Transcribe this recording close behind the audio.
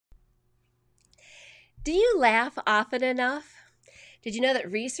Do you laugh often enough? Did you know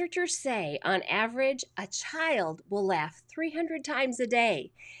that researchers say on average a child will laugh 300 times a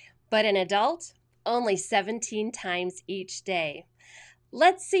day, but an adult only 17 times each day?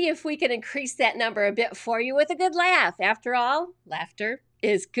 Let's see if we can increase that number a bit for you with a good laugh. After all, laughter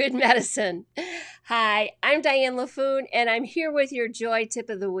is good medicine. Hi, I'm Diane LaFoon, and I'm here with your Joy Tip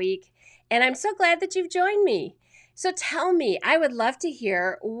of the Week. And I'm so glad that you've joined me. So tell me, I would love to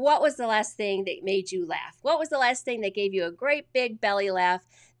hear what was the last thing that made you laugh? What was the last thing that gave you a great big belly laugh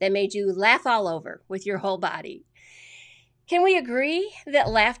that made you laugh all over with your whole body? Can we agree that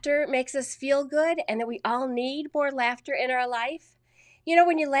laughter makes us feel good and that we all need more laughter in our life? You know,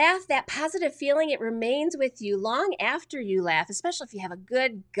 when you laugh, that positive feeling, it remains with you long after you laugh, especially if you have a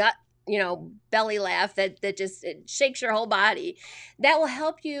good gut, belly laugh that just it shakes your whole body. That will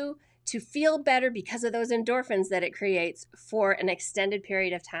help you to feel better because of those endorphins that it creates for an extended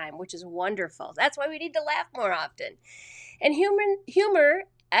period of time, which is wonderful. That's why we need to laugh more often. And humor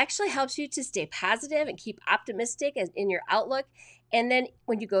actually helps you to stay positive and keep optimistic in your outlook. And then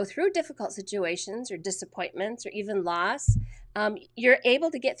when you go through difficult situations or disappointments or even loss, you're able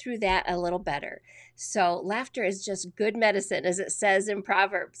to get through that a little better. So laughter is just good medicine, as it says in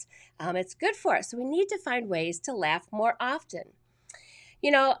Proverbs. It's good for us. So we need to find ways to laugh more often. You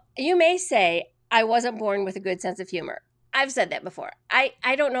know, you may say, I wasn't born with a good sense of humor. I've said that before. I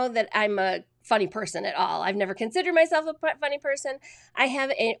don't know that I'm a funny person at all. I've never considered myself a funny person. I have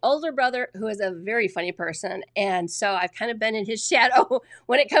an older brother who is a very funny person. And so I've kind of been in his shadow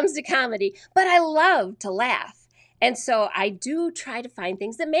when it comes to comedy. But I love to laugh. And so I do try to find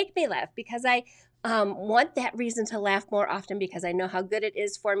things that make me laugh because I want that reason to laugh more often because I know how good it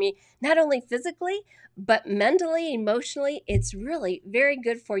is for me, not only physically, but mentally, emotionally. It's really very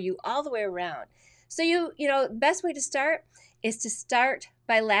good for you all the way around. So best way to start is to start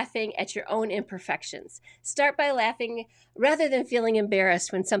by laughing at your own imperfections. Start by laughing rather than feeling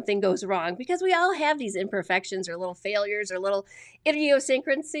embarrassed when something goes wrong, because we all have these imperfections or little failures or little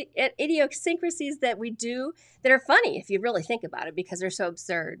idiosyncrasies that we do that are funny if you really think about it because they're so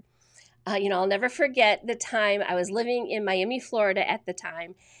absurd. I'll never forget the time I was living in Miami, Florida at the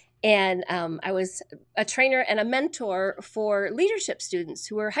time. And I was a trainer and a mentor for leadership students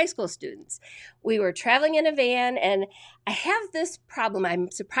who were high school students. We were traveling in a van, and I have this problem.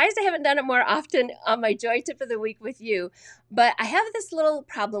 I'm surprised I haven't done it more often on my Joy Tip of the Week with you. But I have this little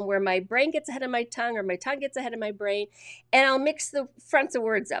problem where my brain gets ahead of my tongue or my tongue gets ahead of my brain, and I'll mix the fronts of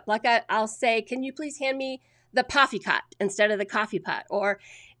words up. Like I'll say, can you please hand me the coffee pot instead of the coffee pot? Or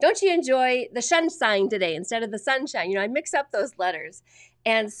don't you enjoy the sunshine today instead of the sunshine? I mix up those letters.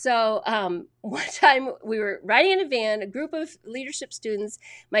 And so one time we were riding in a van, a group of leadership students,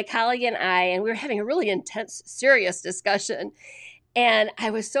 my colleague and I, and we were having a really intense, serious discussion. And I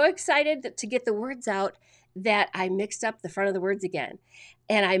was so excited to get the words out that I mixed up the front of the words again.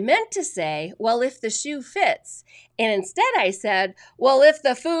 And I meant to say, well, if the shoe fits. And instead I said, well, if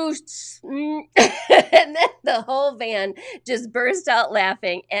the foo, and then the whole van just burst out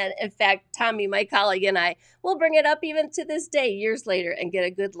laughing. And in fact, Tommy, my colleague, and I will bring it up even to this day, years later, and get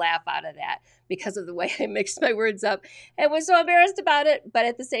a good laugh out of that because of the way I mixed my words up. I was so embarrassed about it, but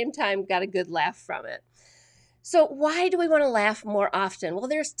at the same time, got a good laugh from it. So why do we want to laugh more often? Well,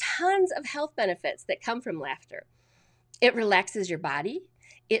 there's tons of health benefits that come from laughter. It relaxes your body.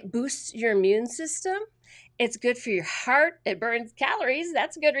 It boosts your immune system. It's good for your heart. It burns calories.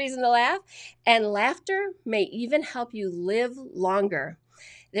 That's a good reason to laugh. And laughter may even help you live longer.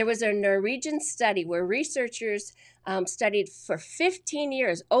 There was a Norwegian study where researchers studied for 15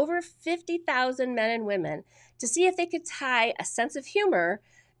 years, over 50,000 men and women, to see if they could tie a sense of humor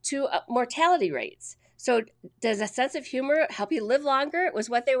to mortality rates. So does a sense of humor help you live longer? It was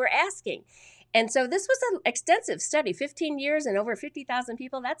what they were asking. And so this was an extensive study, 15 years and over 50,000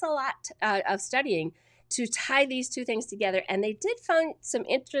 people. That's a lot of studying to tie these two things together. And they did find some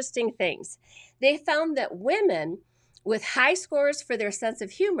interesting things. They found that women with high scores for their sense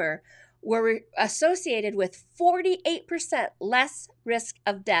of humor were associated with 48% less risk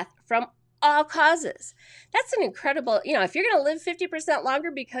of death from all causes. That's an incredible, if you're going to live 50%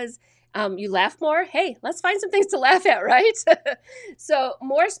 longer because you laugh more, hey, let's find some things to laugh at, right? So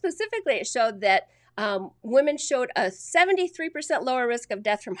more specifically, it showed that women showed a 73% lower risk of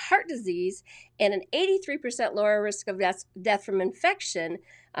death from heart disease and an 83% lower risk of death from infection,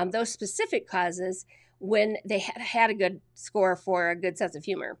 those specific causes, when they had a good score for a good sense of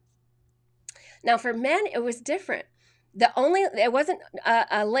humor. Now, for men, it was different. It wasn't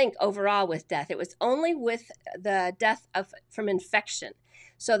a link overall with death. It was only with the death from infection.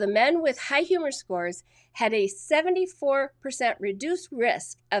 So the men with high humor scores had a 74% reduced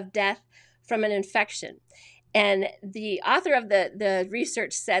risk of death from an infection. And the author of the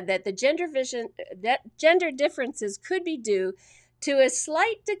research said that the gender differences could be due to a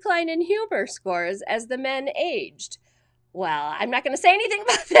slight decline in humor scores as the men aged. Well, I'm not going to say anything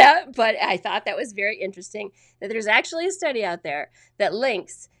about that, but I thought that was very interesting that there's actually a study out there that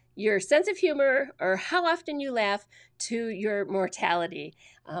links your sense of humor or how often you laugh to your mortality.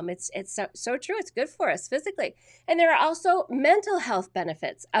 It's so true. It's good for us physically. And there are also mental health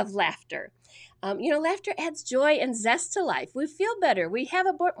benefits of laughter. Laughter adds joy and zest to life. We feel better. We have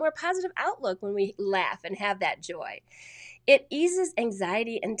a more positive outlook when we laugh and have that joy. It eases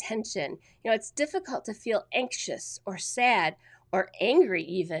anxiety and tension. It's difficult to feel anxious or sad or angry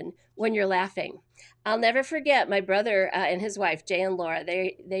even when you're laughing. I'll never forget my brother and his wife, Jay and Laura.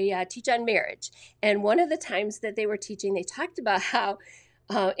 They teach on marriage. And one of the times that they were teaching, they talked about how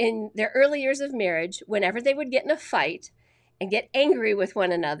in their early years of marriage, whenever they would get in a fight and get angry with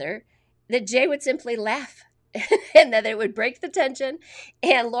one another, that Jay would simply laugh and that it would break the tension.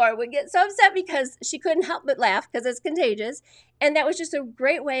 And Laura would get so upset because she couldn't help but laugh because it's contagious. And that was just a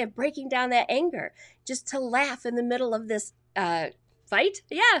great way of breaking down that anger, just to laugh in the middle of this fight.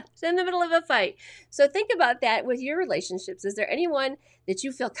 Yeah, it's in the middle of a fight. So think about that with your relationships. Is there anyone that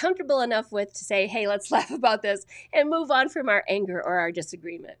you feel comfortable enough with to say, hey, let's laugh about this and move on from our anger or our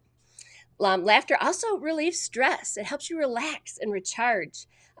disagreement? Laughter also relieves stress. It helps you relax and recharge.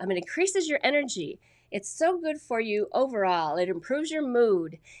 It increases your energy. It's so good for you overall. It improves your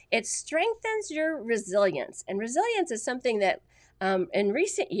mood. It strengthens your resilience. And resilience is something that in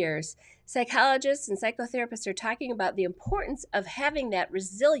recent years, psychologists and psychotherapists are talking about the importance of having that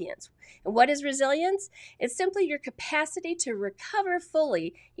resilience. And what is resilience? It's simply your capacity to recover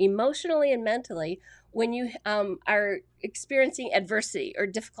fully, emotionally and mentally, when you are experiencing adversity or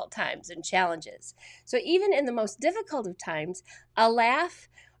difficult times and challenges. So even in the most difficult of times, a laugh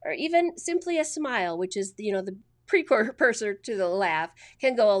or even simply a smile, which is the precursor to the laugh,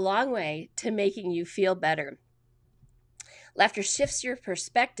 can go a long way to making you feel better. Laughter shifts your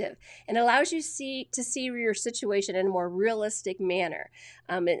perspective and allows you to see your situation in a more realistic manner,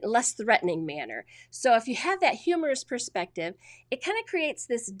 a less threatening manner. So if you have that humorous perspective, it kind of creates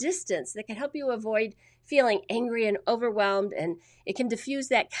this distance that can help you avoid feeling angry and overwhelmed, and it can diffuse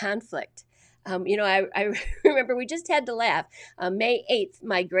that conflict. I remember we just had to laugh. May 8th,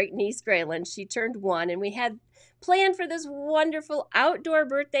 my great niece Graylin, she turned 1, and we had planned for this wonderful outdoor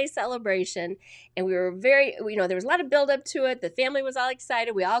birthday celebration. And we were there was a lot of build up to it. The family was all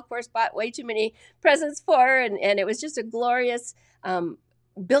excited. We all, of course, bought way too many presents for her. And it was just a glorious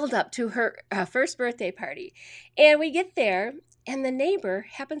build up to her first birthday party. And we get there, and the neighbor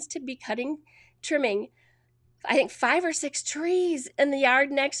happens to be trimming I think 5 or 6 trees in the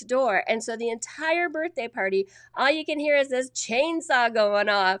yard next door. And so the entire birthday party, all you can hear is this chainsaw going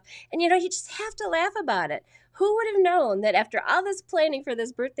off. And you just have to laugh about it. Who would have known that after all this planning for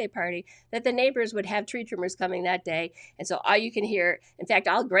this birthday party, that the neighbors would have tree trimmers coming that day? And so all you can hear, in fact,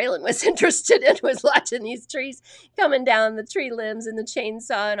 all Graylin was interested in was watching these trees coming down, the tree limbs and the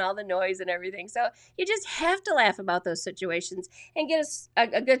chainsaw and all the noise and everything. So you just have to laugh about those situations and get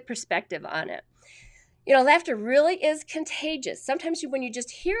a good perspective on it. Laughter really is contagious. Sometimes when you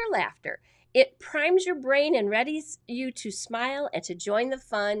just hear laughter, it primes your brain and readies you to smile and to join the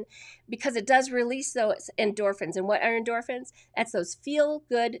fun, because it does release those endorphins. And what are endorphins? That's those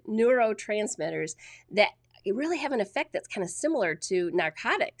feel-good neurotransmitters that really have an effect that's kind of similar to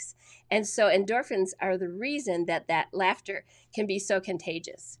narcotics. And so endorphins are the reason that laughter can be so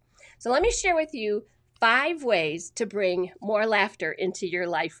contagious. So let me share with you 5 ways to bring more laughter into your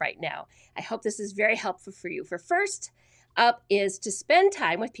life right now. I hope this is very helpful for you. For first up is to spend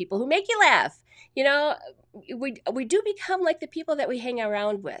time with people who make you laugh. We do become like the people that we hang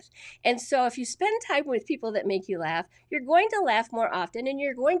around with. And so if you spend time with people that make you laugh, you're going to laugh more often, and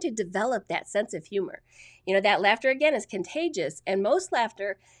you're going to develop that sense of humor. That laughter, again, is contagious. And most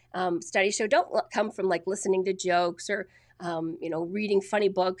laughter, studies show, don't come from like listening to jokes or reading funny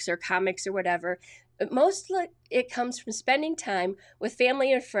books or comics or whatever. But mostly it comes from spending time with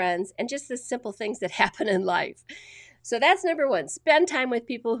family and friends and just the simple things that happen in life. So that's number 1. Spend time with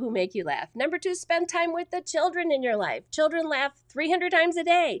people who make you laugh. Number 2, spend time with the children in your life. Children laugh 300 times a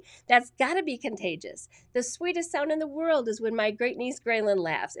day. That's got to be contagious. The sweetest sound in the world is when my great niece Graylin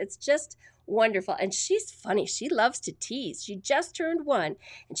laughs. It's just wonderful. And she's funny. She loves to tease. She just turned 1,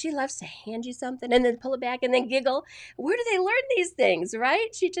 and she loves to hand you something and then pull it back and then giggle. Where do they learn these things,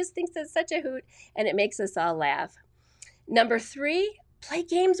 right? She just thinks it's such a hoot, and it makes us all laugh. Number 3, play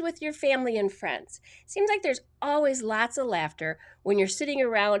games with your family and friends. Seems like there's always lots of laughter when you're sitting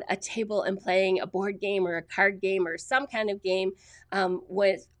around a table and playing a board game or a card game or some kind of game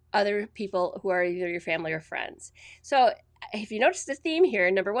with other people who are either your family or friends. So if you notice the theme here,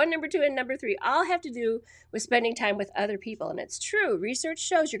 number one, number two, and number three all have to do with spending time with other people. And it's true. Research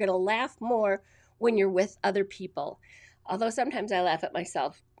shows you're going to laugh more when you're with other people. Although sometimes I laugh at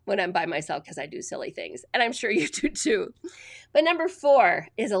myself when I'm by myself because I do silly things. And I'm sure you do too. But number four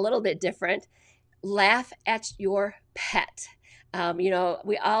is a little bit different. Laugh at your pet.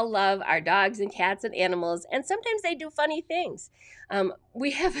 We all love our dogs and cats and animals, and sometimes they do funny things.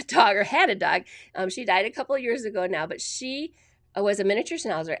 We have a dog, or had a dog. She died a couple of years ago now, but she was a miniature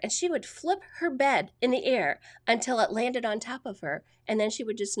schnauzer, and she would flip her bed in the air until it landed on top of her, and then she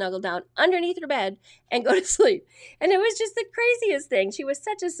would just snuggle down underneath her bed and go to sleep. And it was just the craziest thing. She was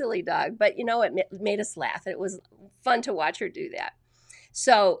such a silly dog, but it made us laugh. It was fun to watch her do that.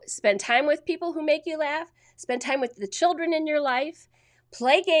 So spend time with people who make you laugh. Spend time with the children in your life.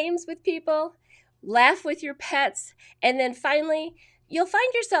 Play games with people. Laugh with your pets. And then finally, you'll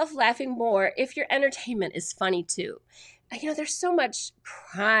find yourself laughing more if your entertainment is funny too. There's so much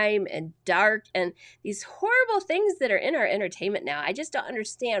crime and dark and these horrible things that are in our entertainment now. I just don't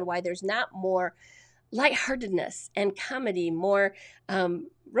understand why there's not more lightheartedness and comedy, more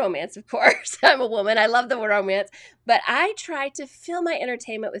romance, of course. I'm a woman. I love the romance. But I try to fill my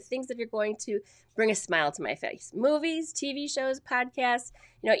entertainment with things that are going to bring a smile to my face. Movies, TV shows, podcasts,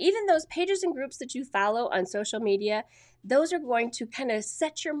 even those pages and groups that you follow on social media, those are going to kind of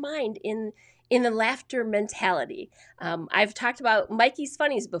set your mind in the laughter mentality. I've talked about Mikey's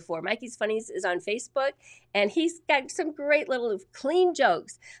Funnies before. Mikey's Funnies is on Facebook, and he's got some great little clean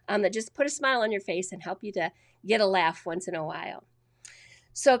jokes that just put a smile on your face and help you to get a laugh once in a while.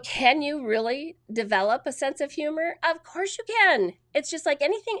 So can you really develop a sense of humor? Of course you can. It's just like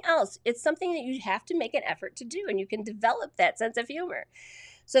anything else. It's something that you have to make an effort to do, and you can develop that sense of humor.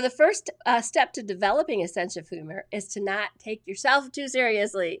 So the first step to developing a sense of humor is to not take yourself too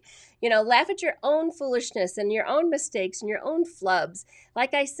seriously. Laugh at your own foolishness and your own mistakes and your own flubs.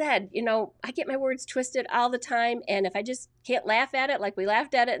 Like I said, I get my words twisted all the time, and if I just can't laugh at it like we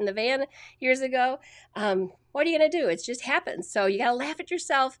laughed at it in the van years ago, what are you going to do? It just happens. So you got to laugh at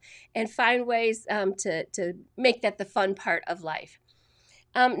yourself and find ways to make that the fun part of life.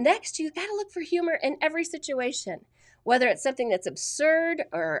 Next, you got to look for humor in every situation. Whether it's something that's absurd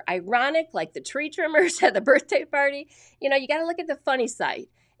or ironic, like the tree trimmers at the birthday party, you got to look at the funny side.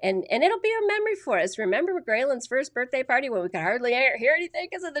 And it'll be a memory for us. Remember Graylin's first birthday party when we could hardly hear anything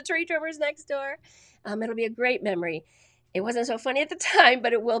because of the tree trimmers next door? It'll be a great memory. It wasn't so funny at the time,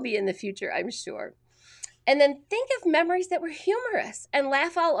 but it will be in the future, I'm sure. And then think of memories that were humorous and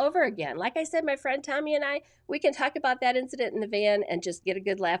laugh all over again. Like I said, my friend Tommy and I, we can talk about that incident in the van and just get a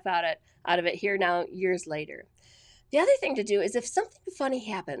good laugh out of it here now, years later. The other thing to do is if something funny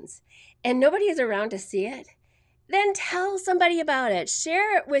happens and nobody is around to see it, then tell somebody about it.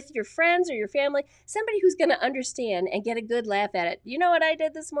 Share it with your friends or your family, somebody who's going to understand and get a good laugh at it. You know what I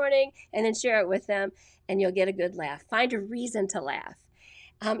did this morning? And then share it with them, and you'll get a good laugh. Find a reason to laugh.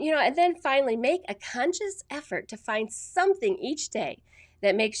 And then finally, make a conscious effort to find something each day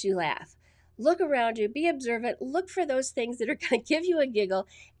that makes you laugh. Look around you, be observant, look for those things that are going to give you a giggle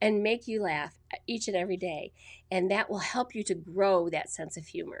and make you laugh each and every day. And that will help you to grow that sense of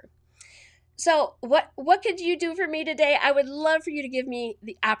humor. So what could you do for me today? I would love for you to give me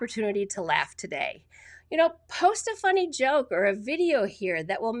the opportunity to laugh today. Post a funny joke or a video here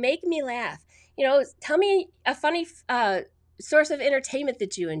that will make me laugh. Tell me a funny source of entertainment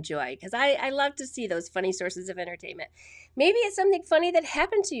that you enjoy, because I love to see those funny sources of entertainment. Maybe it's something funny that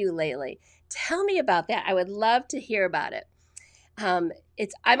happened to you lately. Tell me about that. I would love to hear about it. I'm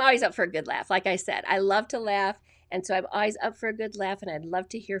always up for a good laugh. Like I said, I love to laugh, and so I'm always up for a good laugh, and I'd love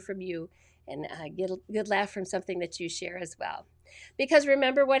to hear from you and get a good laugh from something that you share as well. Because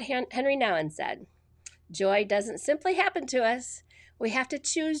remember what Henry Nouwen said, joy doesn't simply happen to us. We have to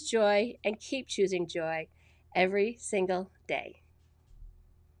choose joy and keep choosing joy every single day.